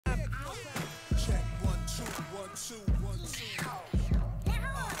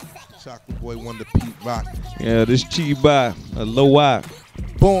Chocolate Boy Wonder Pete Rock. Yeah, this Chiba, Aloha.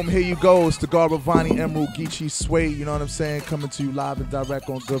 Boom, here you go. It's the Garavani Emerald Geechee Sway, you know what I'm saying? Coming to you live and direct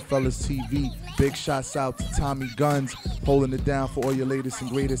on Goodfellas TV. Big shots out to Tommy Guns, holding it down for all your latest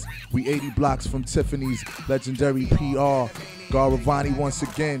and greatest. We 80 blocks from Tiffany's legendary PR. Garavani once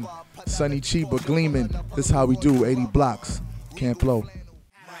again. Sunny Chiba gleaming. This is how we do, 80 blocks. Camp Low.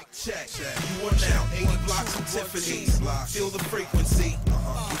 Check. You are now 80 blocks from Tiffany's. Feel the frequency.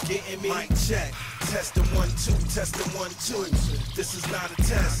 You getting me? Mic check. Testing 1 2. Testing 1 2. This is not a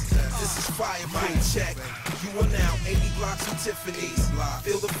test. This is fire. Mic check. You are now 80 blocks from Tiffany's.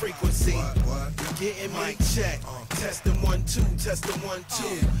 Feel the frequency. You getting me? Mic check. Testing 1 2. Testing 1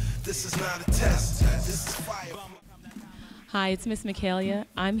 2. This is not a test. This is fire. Hi, it's Ms Mekalia.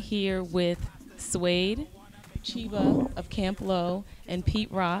 I'm here with Suede, Chiba of Camp Low, and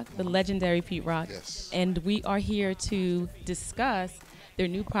Pete Rock, the legendary Pete Rock. Yes. And we are here to discuss their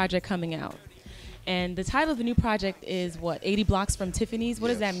new project coming out. And the title of the new project is what? 80 Blocks from Tiffany's? What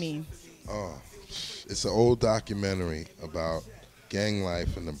does that mean? Oh, it's an old documentary about gang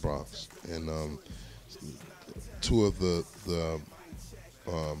life in the Bronx. And two of the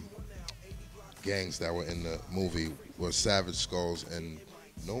gangs that were in the movie were Savage Skulls and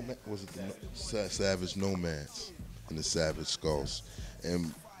Savage Nomads and the Savage Skulls.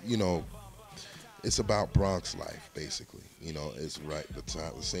 And, you know, it's about Bronx life, basically. You know, it's right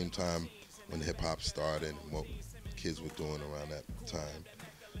the same time when hip-hop started and what kids were doing around that time.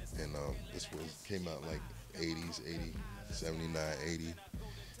 And this came out like 80s, 80, 79, 80.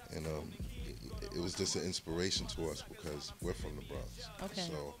 And it was just an inspiration to us because we're from the Bronx. Okay.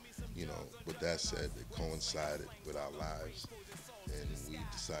 So, you know, with that said, it coincided with our lives. And we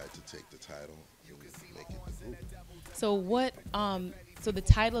decided to take the title and make it the group. So what? So the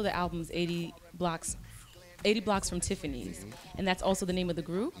title of the album is 80 Blocks from Tiffany's, and that's also the name of the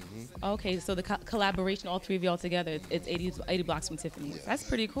group. Okay, so the collaboration, all three of y'all together, it's 80 Blocks from Tiffany's. Yes. That's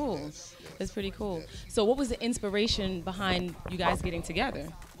pretty cool. Yes. That's pretty cool. Yes. So what was the inspiration behind you guys getting together?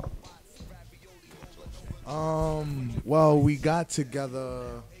 Well, we got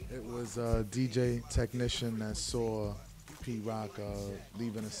together. It was a DJ technician that saw Pete Rock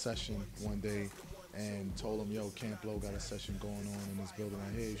leaving a session one day and told him, yo, Camp Low got a session going on in this building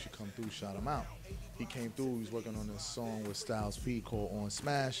right here. You should come through, shout him out. He came through. He was working on this song with Styles P called On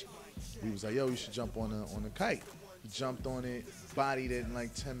Smash. He was like, yo, you should jump on the kite. He jumped on it, bodied it in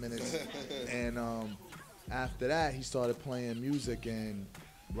like 10 minutes. And after that, he started playing music. And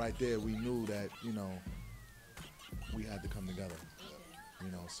right there, we knew that, you know, we had to come together.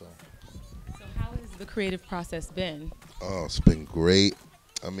 You know, so how has the creative process been? Oh, it's been great.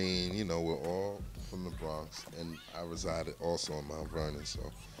 I mean, you know, we're all from the Bronx, and I resided also in Mount Vernon, so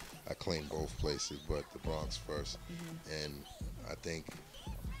I claim both places, but the Bronx first. And I think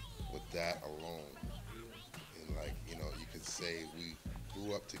with that alone, and like, you know, you could say we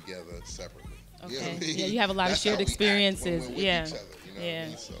grew up together separately. Okay. You know what I mean? Yeah, you have a lot of That's shared how we act experiences. when we're with Yeah. each other, you know Yeah.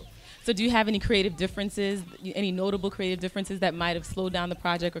 what I mean? So do you have any creative differences, any notable creative differences that might have slowed down the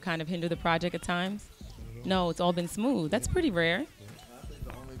project or kind of hindered the project at times? No, it's all been smooth. That's pretty rare. I think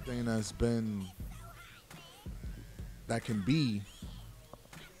the only thing that can be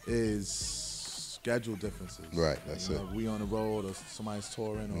is schedule differences. Right, that's you know, it. We on the road or somebody's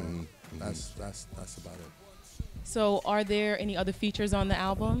touring or that's about it. So are there any other features on the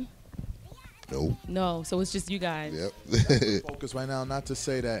album? Nope. No, so it's just you guys. Yep. Focus right now, not to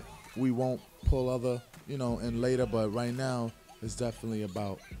say that we won't pull other, you know, in later, but right now it's definitely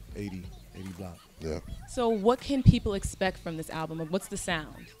about 80 block. Yeah. So what can people expect from this album? Like, what's the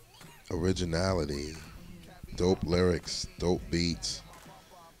sound? Originality, dope lyrics, dope beats,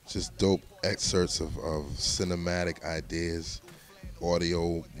 just dope excerpts of cinematic ideas,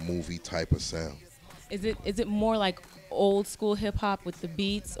 audio movie type of sound. Is it more like old school hip hop with the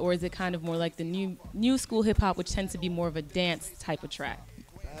beats, or is it kind of more like the new school hip hop, which tends to be more of a dance type of track?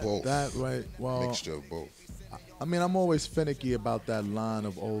 Both. That right. Well, Mixture of both. I mean, I'm always finicky about that line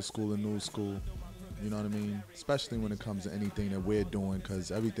of old school and new school. You know what I mean? Especially when it comes to anything that we're doing, because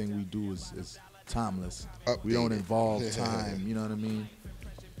everything we do is timeless. Updated. We don't involve time. You know what I mean?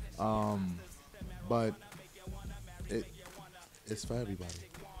 But it's for everybody.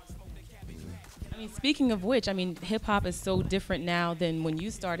 I mean, speaking of which, I mean, hip hop is so different now than when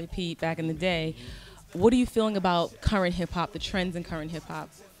you started, Pete, back in the day. What are you feeling about current hip hop, the trends in current hip hop?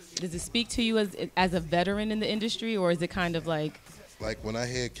 Does it speak to you as a veteran in the industry, or is it kind of like when I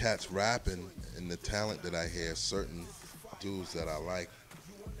hear cats rapping and the talent that I hear, certain dudes that I like,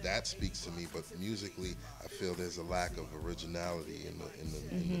 that speaks to me. But musically, I feel there's a lack of originality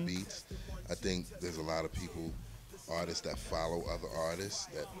in the beats. I think there's a lot of people artists that follow other artists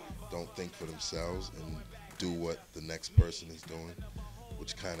that don't think for themselves and do what the next person is doing,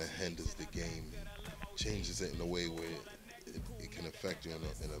 which kind of hinders the game and changes it in a way where it can affect you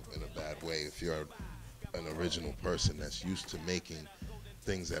in a bad way if you're an original person that's used to making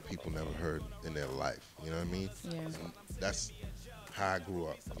things that people never heard in their life. You know what I mean? Yeah. And that's how I grew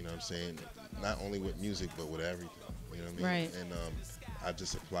up. You know what I'm saying? Not only with music, but with everything. You know what I mean? Right. And I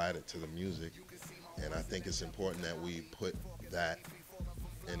just applied it to the music, and I think it's important that we put that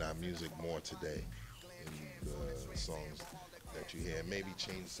in our music more today, in the songs that you hear. Maybe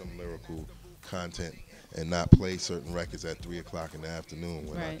change some lyrical content and not play certain records at 3 o'clock in the afternoon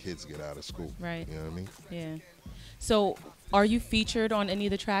when our kids get out of school. Right. You know what I mean? Yeah. So, are you featured on any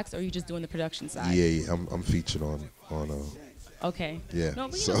of the tracks, or are you just doing the production side? Yeah, I'm featured on. Okay. Yeah. No,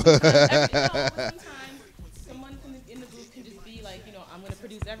 but so sometimes someone in the group can just be like, I'm going to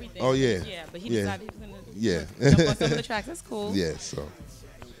produce everything. Oh, yeah. Yeah, but he Yeah. decided he was going to Yeah. jump on some of the tracks. That's cool. Yeah. So.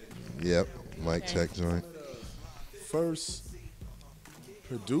 Yep. Mic Okay. check joint. First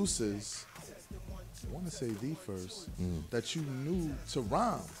producers, I want to say the first, that you knew to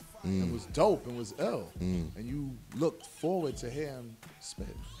rhyme and was dope and was ill, and you looked forward to hear him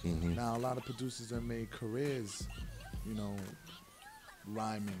spit. Now, a lot of producers have made careers,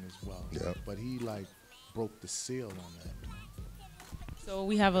 rhyming as well. Yep. But he, broke the seal on that. So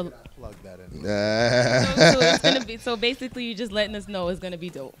we have a. Plug that in. So it's gonna be. So basically, you're just letting us know it's gonna be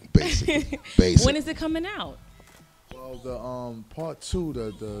dope. Basically. When is it coming out? Well, the part 2,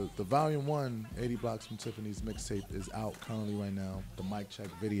 the volume 1, 80 Blocks from Tiffany's mixtape is out currently right now. The mic check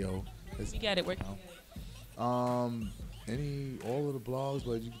video is You got it. all of the blogs,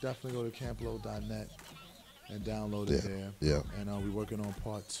 but you can definitely go to camplo.net and download it there. Yeah. And we're working on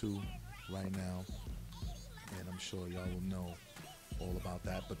part 2 right now, and I'm sure y'all will know all about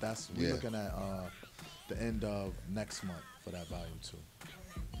that. But we're looking at the end of next month for that volume 2.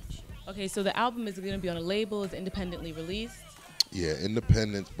 Okay, so the album is going to be on a label. It's independently released. Yeah,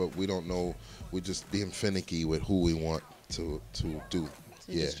 independent, but we don't know. We're just being finicky with who we want to do. To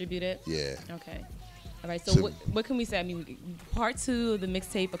distribute it. Yeah. Okay. All right. So, So- what can we say? I mean, part 2 of the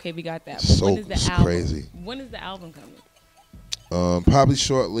mixtape. Okay, we got that. But So when is the album? crazy. When is the album coming? Probably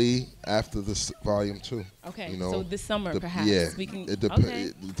shortly after this volume 2. Okay. You know, So this summer, perhaps. Yeah. We can. It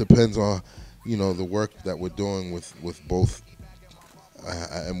Okay. depends on, the work that we're doing with both,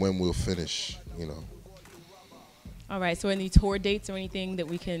 and when we'll finish. All right. So any tour dates or anything that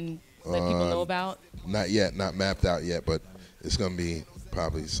we can let people know about? Not yet, not mapped out yet, but it's gonna be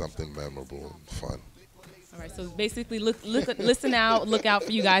probably something memorable and fun. All right. So basically, listen out, look out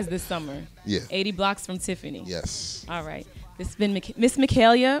for you guys this summer. Yeah. 80 Blocks from Tiffany. Yes. All right. This has been Ms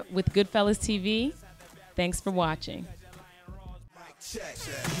Mekalia with GoodFellazTV. Thanks for watching. Check.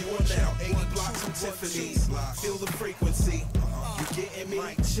 You are now 80 blocks from Tiffany's. Feel the frequency. You getting me?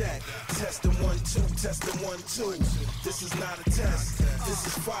 Mic check. Testing 1 2. Testing 1 2. This is not a test. This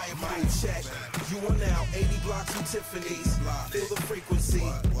is fire. Mic check. You are now 80 blocks from Tiffany's. Feel the frequency.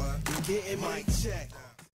 You getting me? Mic check.